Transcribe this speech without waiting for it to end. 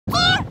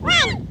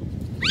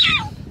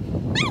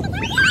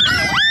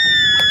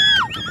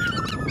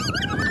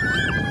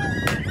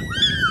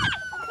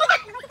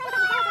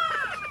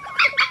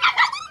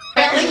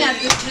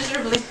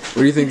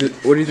do you think?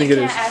 What do you think it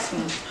is? Ask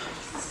me.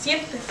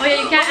 Oh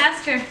yeah, you can't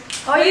ask her.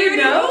 Oh, you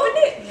know?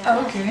 Yeah.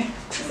 Oh, okay.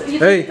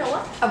 Hey.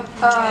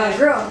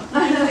 Girl.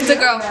 It's a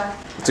girl.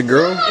 It's a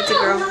girl? It's a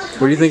girl.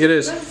 What do you think it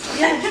is? I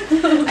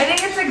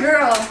think it's a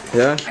girl.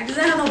 Yeah? I just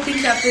don't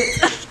think that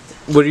fits.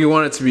 What do you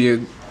want it to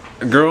be?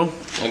 A girl?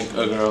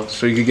 A girl.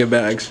 So you could get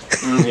bags.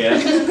 Yeah.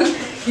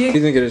 What do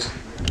you think it is?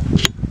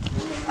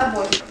 A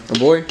boy. A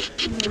boy?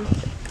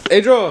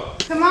 Adro!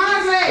 Come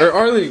on, Ray. Or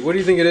Arlie, what do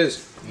you think it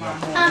is? A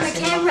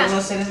camera.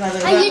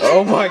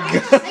 Oh my god!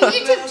 A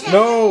YouTube channel.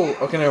 No!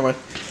 Okay, never mind.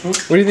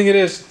 What do you think it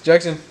is,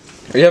 Jackson?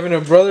 Are you having a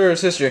brother or a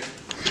sister?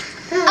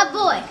 A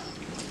boy.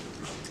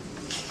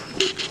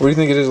 What do you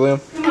think it is, Liam?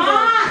 Come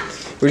on.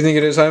 What do you think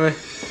it is, Jaime?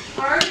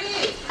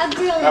 Arby. A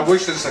girl. I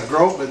wish it's a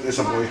girl, but it's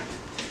a boy.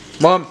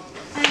 Mom,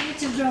 I think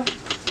it's a girl.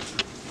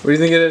 what do you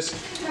think it is?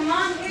 Come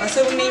on. Va a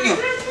ser un niño.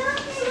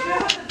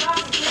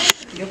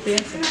 Yo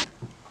pienso.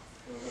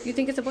 You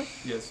think it's a boy?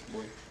 Yes,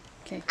 boy.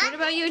 Okay. What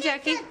about you,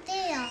 Jackie? It's a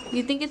deal.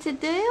 You think it's a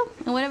Dale?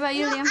 And what about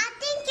you, No, Liam? I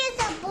think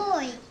it's a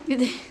boy. You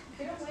think?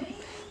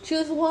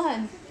 Choose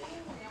one.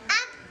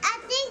 I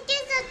think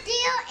it's a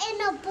deal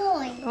and a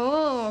boy.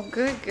 Oh,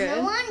 good, No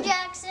good. one,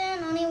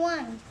 Jackson. Only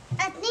one.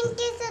 I think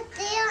it's a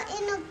deal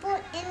and a boy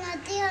and a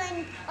deal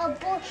and a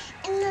boy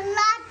and a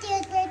lot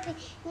of baby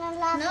and a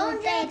lot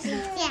of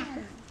babies. Yeah.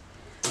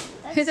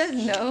 He says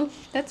no.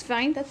 That's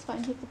fine. That's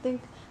fine. People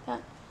think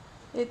that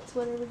it's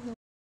whatever.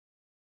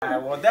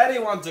 Well, Daddy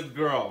wants a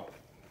girl.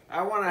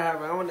 I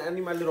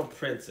need my little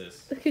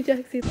princess. Look at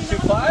Jackson. 2,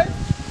 5?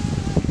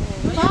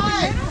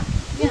 Five.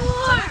 Yeah.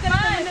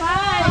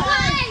 Five.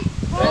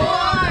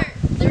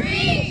 4,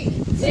 3,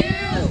 2,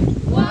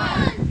 1.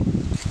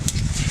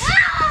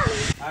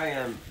 I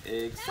am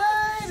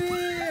excited.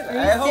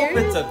 I hope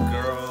it's a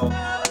girl.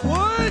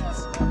 What?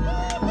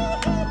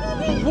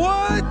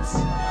 What?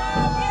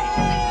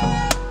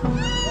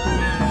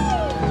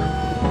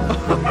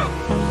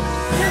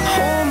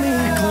 Hold me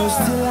close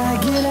till I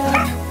get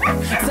up.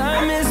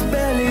 Time is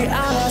barely on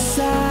our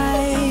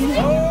side.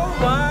 Oh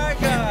my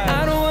god.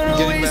 I don't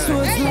wanna waste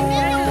what's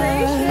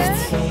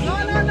left.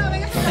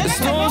 The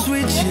storms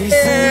we chase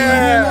are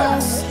leading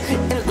us,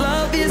 and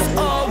love is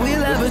all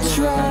we'll ever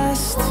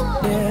trust.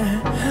 Yeah.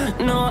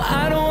 No,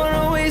 I don't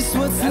wanna waste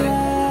what's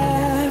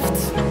left.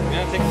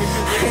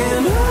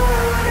 And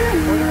on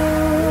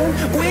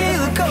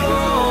we'll go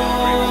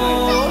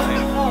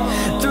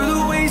through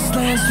the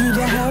wastelands, through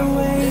the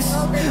highways,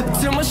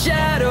 till my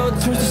shadow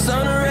turns to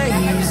sun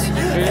rays.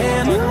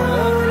 And on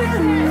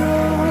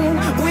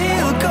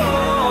we'll go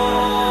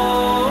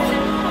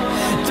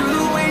through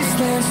the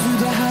wastelands, through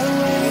the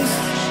highways,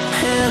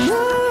 and on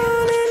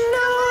we'll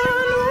go.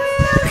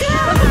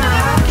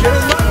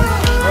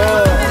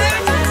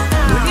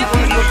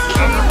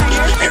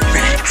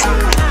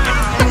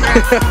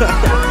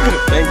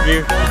 Thank you.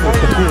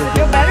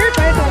 Feel better?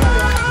 Try it.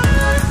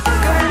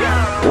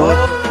 Oh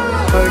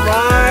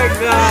my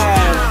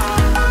god.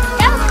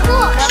 That was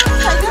cool.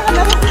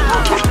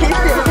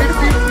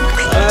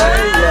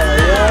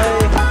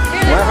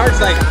 My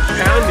heart's like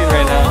pounding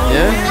right now.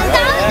 Yeah?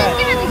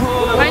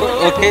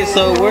 Okay,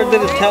 so what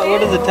does it tell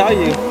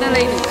you? The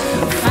lady.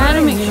 I had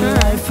to make sure.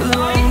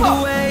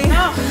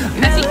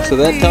 So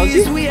that tells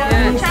you?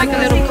 Yeah, it's like a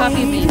little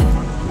coffee bean.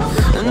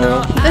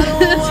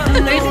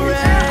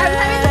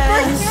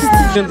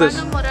 ¿Sientes?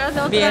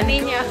 Bien.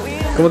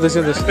 ¿Cómo te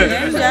sientes?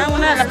 Ya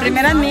una de las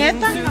primeras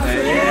nietas.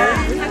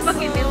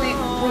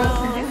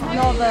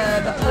 No,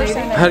 the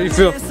person. How do you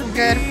feel?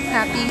 Good,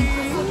 happy.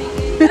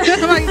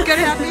 Good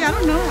happy. I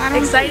don't know.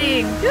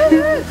 Exciting.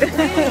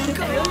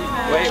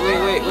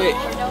 Wait.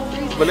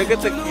 But look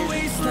at the...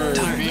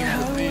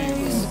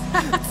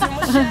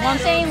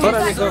 Hold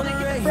on, Nico.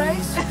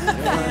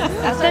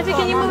 Jackie,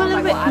 can you move a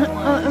little bit?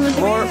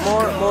 More.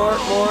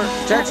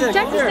 Jackson,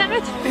 Jackson, here. stand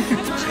right.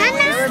 Stand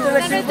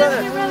next to your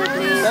brother.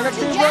 Stand next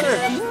to your brother.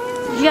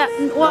 Yeah,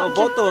 well, No,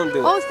 both of them do.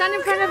 oh, stand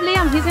in front of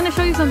Liam. He's gonna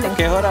show you something.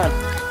 Okay, hold on.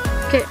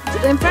 Okay,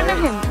 in front of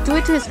him. Do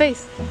it to his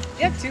face.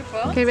 You have 2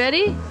 phones? Okay,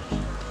 ready?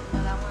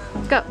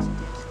 Go.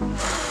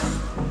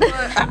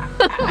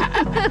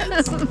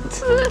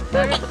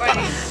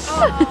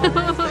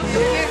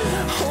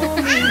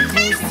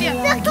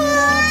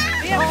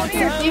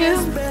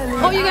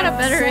 Oh, you got a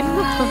better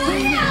angle.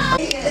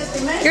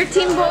 You're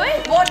team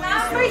boy? Well,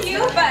 not for you,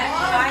 but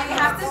I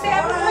have to say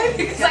I'm a boy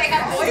because I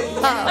have boys.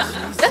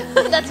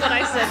 Oh. That's what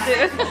I said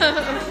too.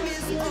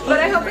 But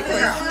I hope it's a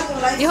girl.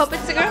 You hope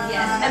it's a girl?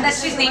 Yes. And that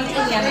she's named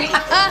Juliana.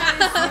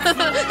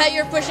 That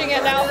you're pushing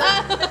it out.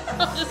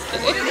 Just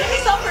kidding.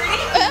 It's so pretty.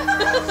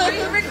 Are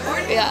you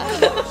recording? Yeah.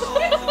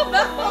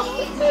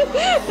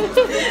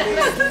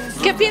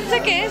 ¿Qué piensa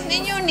que es,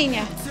 niño o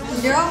niña?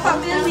 Yo,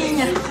 papi,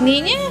 niña.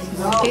 ¿Niña?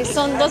 Okay,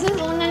 son entonces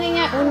una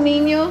niña, un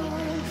niño.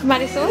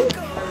 Marisol.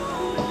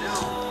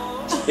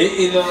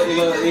 Y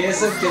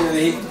eso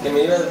que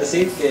me ibas a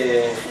decir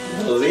que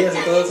los días y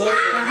todo eso.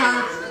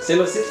 Ajá. ¿Sí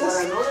lo hiciste?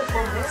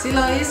 Sí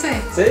lo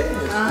hice. ¿Sí? ¿De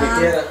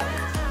qué era?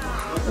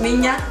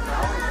 Niña.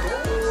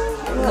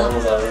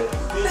 Vamos a ver.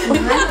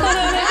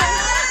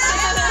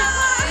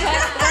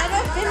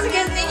 ¿Piensa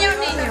que es niño o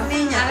niño?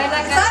 Niña. A ver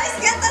acá. ¿Sabes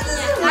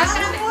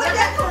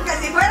Porque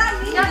si fuera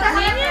niña. Yo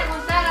también voy a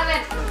preguntar, a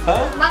ver.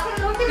 Va a ser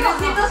el último. Va a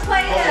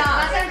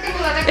ser el último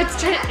bebé. It's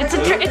a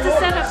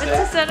setup. It's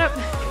a setup.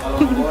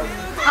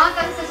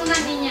 Entonces es una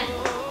niña.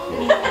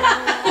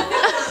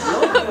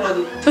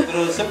 No, pero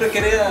siempre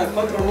quería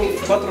cuatro.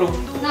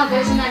 No,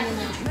 pero es una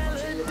niña.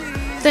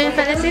 Doña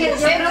Felicity.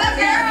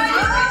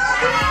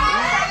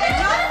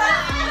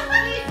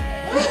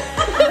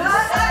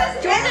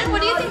 Jordan, what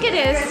do you think it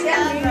is?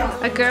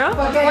 A girl?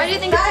 Why do you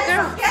think it's a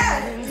girl?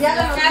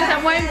 Because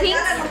I'm wearing pink?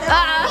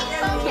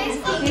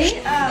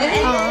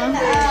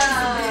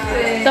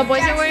 The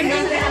boys are wearing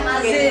pink?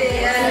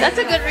 That's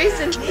a good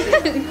reason.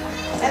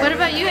 What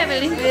about you,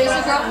 Evelyn? It's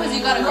a girl because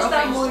you got a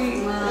girlfriend.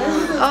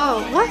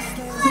 Oh, what?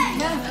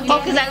 Oh,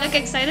 because I look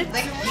excited?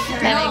 That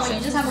makes sense.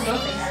 You just have a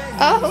girlfriend.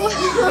 Oh. What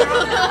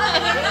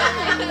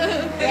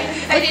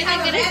do you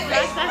think it is,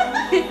 Rasta?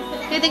 Do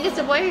you think it's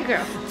a boy or a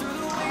girl?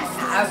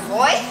 A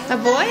boy? A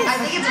boy? I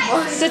think it's a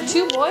boy. It's a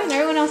two boy and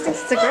everyone else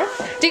thinks it's a girl?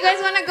 Do you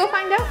guys want to go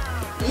find out?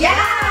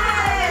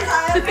 Yes!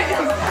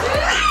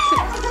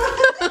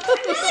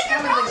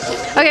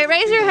 Okay,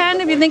 raise your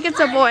hand if you think it's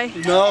a boy.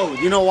 No,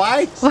 you know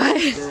why?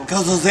 Why?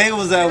 Because Jose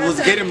was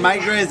getting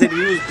migraines and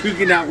he was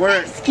puking at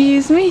work.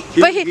 Excuse me?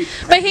 But he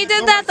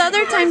did that the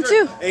other time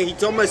too. And he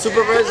told my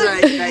supervisor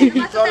that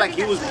he felt like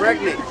he was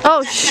pregnant.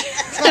 Oh shit.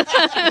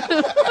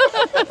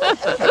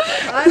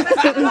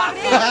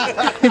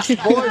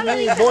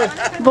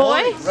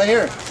 Boy? Right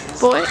here.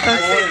 Boy?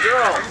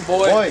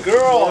 Boy.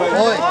 Girl.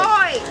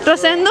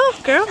 Rosendo?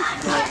 Girl?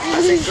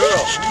 I said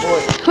girl.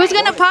 Who's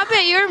gonna pop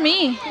it? You or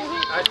me?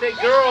 I said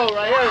girl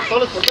right here.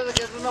 Solo porque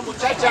es una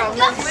muchacha,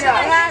 una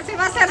niña. Sí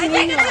va a ser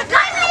niño.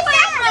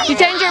 You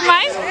changed your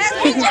mind? Va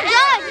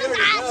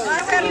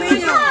a ser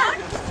niño.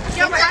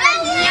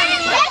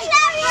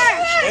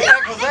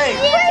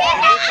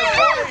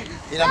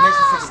 Y la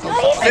mesa se está.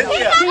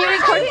 Can you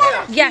record it?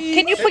 Yeah.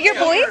 Can you put your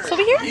boys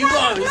over here? Oh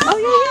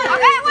yeah.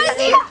 Okay, what is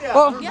he?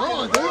 Oh.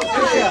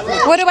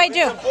 What do I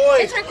do?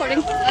 It's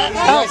recording.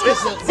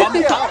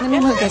 Let me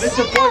move this.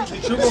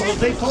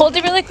 Hold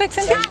it really quick,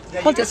 Cynthia.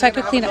 Hold it so I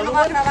can clean up.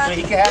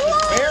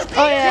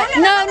 Oh yeah.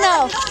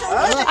 No.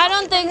 I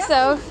don't think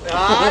so.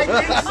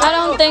 I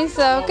don't think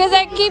so. Cause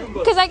I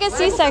get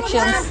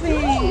C-sections.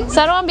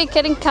 So I don't want to be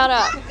getting cut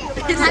up.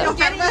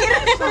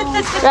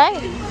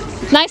 Right?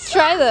 Nice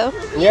try though.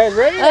 You guys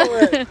ready?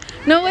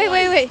 No, wait.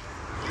 Wait.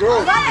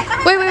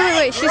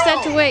 She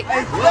said to wait.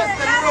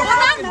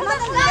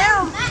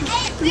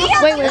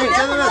 Wait.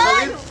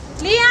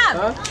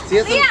 Liam! Si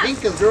es el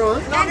pink es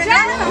girl, huh?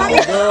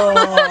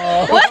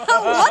 What?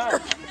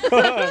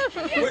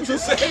 What you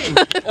say?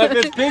 If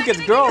it's pink,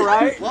 it's girl,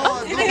 right?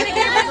 Oh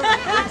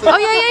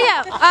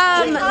yeah.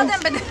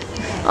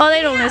 Oh,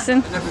 they don't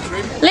listen.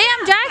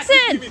 Liam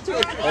Jackson.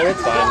 Oh,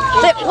 it's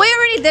fine. We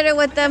already did it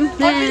with them.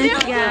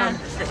 Yeah.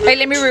 Hey,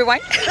 let me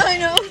rewind. I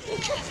know.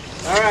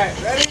 Alright,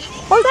 ready?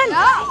 Hold on.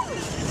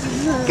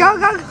 Go.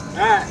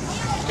 Alright,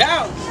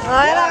 count.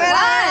 5,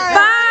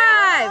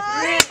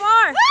 3,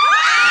 4.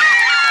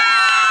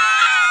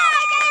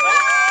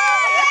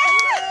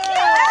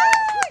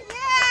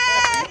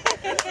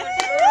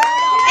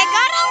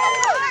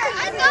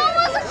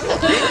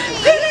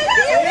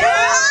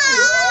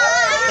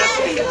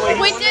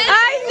 We did. I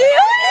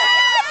knew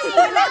it!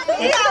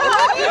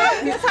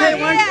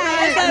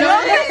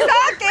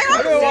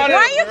 Why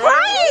are you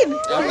crying?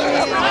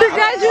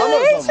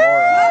 Congratulations!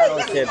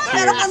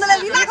 Pero cuando le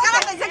vi la cara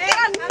pensé que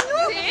era niño.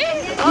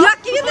 Y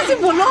aquí viene sin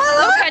volado.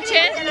 Look at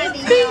it.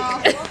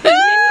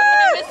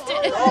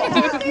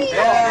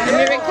 Let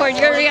me record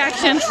your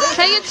reaction.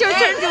 Hey, it's your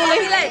turn,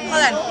 Julie.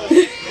 Hold on.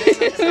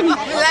 That's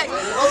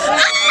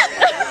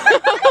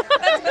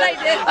what I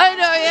did. I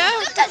know, yeah?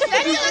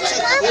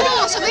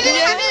 So maybe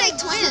they're having like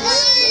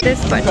twins. This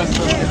button.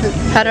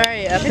 How do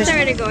I It's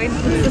already going.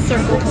 It's the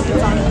circle.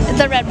 It's on. It's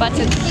the red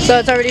button. So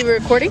it's already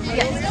recording?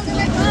 Yes.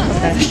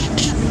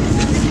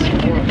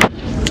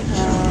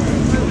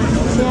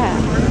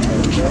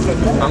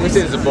 I'm gonna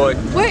say it's a boy.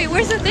 Wait,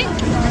 where's the thing?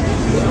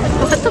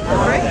 What's the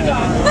boy?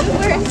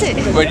 Where is it?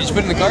 Wait, did you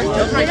put it in the car?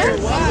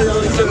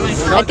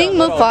 I think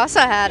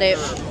Mufasa had it.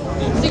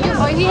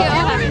 Oh, yeah.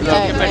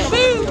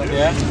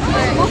 Yeah.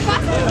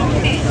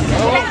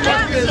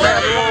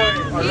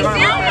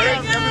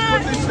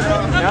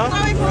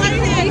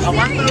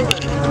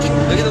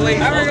 Look at the way. I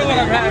remember what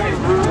I'm having.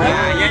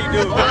 Yeah, you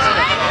do.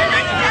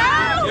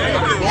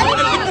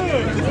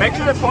 Make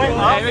sure to point up.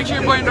 Hey, make sure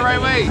you're pointing the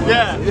right way.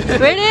 Yeah.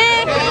 Ready?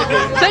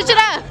 Switch it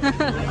up.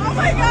 Oh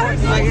my God.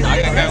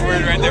 I got that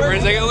word right there for a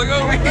second. Look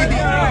over. 3,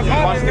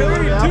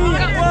 2,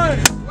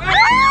 1.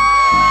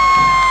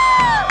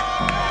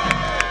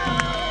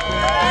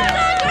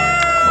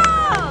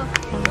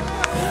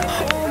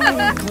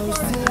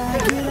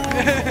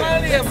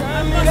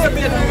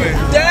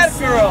 Dad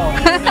girl.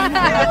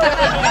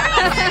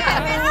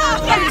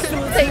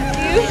 Thank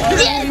you.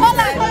 Yes. Hold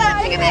on.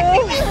 Take it back.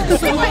 I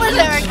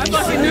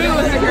fucking knew it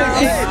was a girl.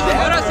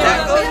 What else?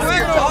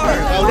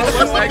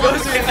 I go to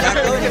the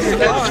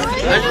car.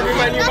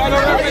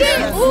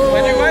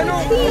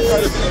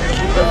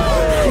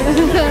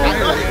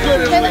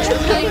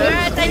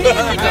 Thank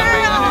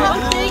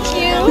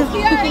you.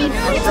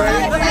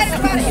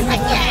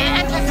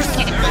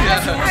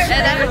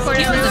 And that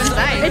recording looks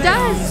nice. It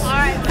does.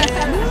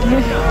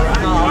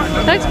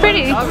 Looks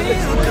pretty.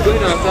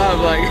 Clean on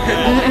top, like.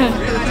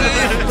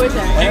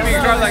 Keep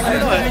your car like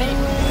this.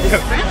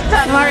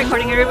 I'm not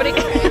recording everybody.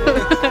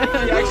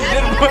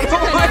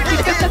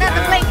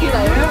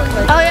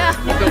 Oh yeah.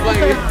 With the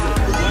blanket.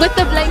 With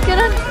the blanket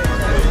on?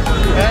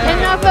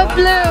 Enough of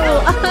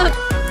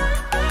blue.